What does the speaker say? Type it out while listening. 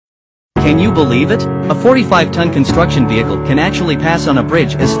Can you believe it? A 45-ton construction vehicle can actually pass on a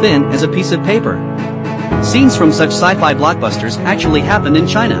bridge as thin as a piece of paper. Scenes from such sci-fi blockbusters actually happen in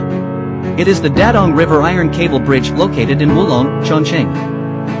China. It is the Dadong River Iron Cable Bridge located in Wulong,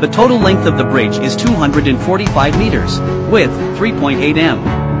 Chongqing. The total length of the bridge is 245 meters, width 3.8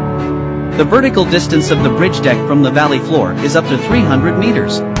 m. The vertical distance of the bridge deck from the valley floor is up to 300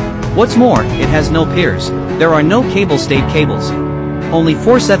 meters. What's more, it has no piers. There are no cable-stayed cables. Only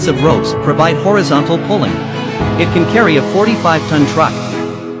 4 sets of ropes provide horizontal pulling. It can carry a 45-ton truck.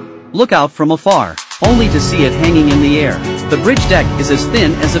 Look out from afar, only to see it hanging in the air. The bridge deck is as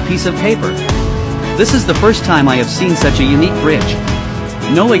thin as a piece of paper. This is the first time I have seen such a unique bridge.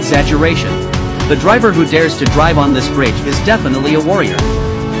 No exaggeration. The driver who dares to drive on this bridge is definitely a warrior.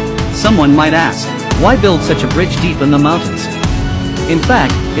 Someone might ask, why build such a bridge deep in the mountains? In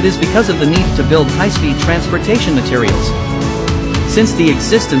fact, it is because of the need to build high-speed transportation materials. Since the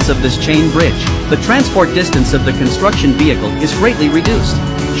existence of this chain bridge, the transport distance of the construction vehicle is greatly reduced.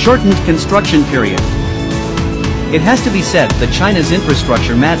 Shortened construction period. It has to be said that China's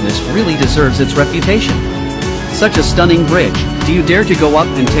infrastructure madness really deserves its reputation. Such a stunning bridge. Do you dare to go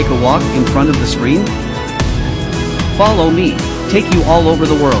up and take a walk in front of the screen? Follow me, take you all over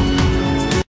the world.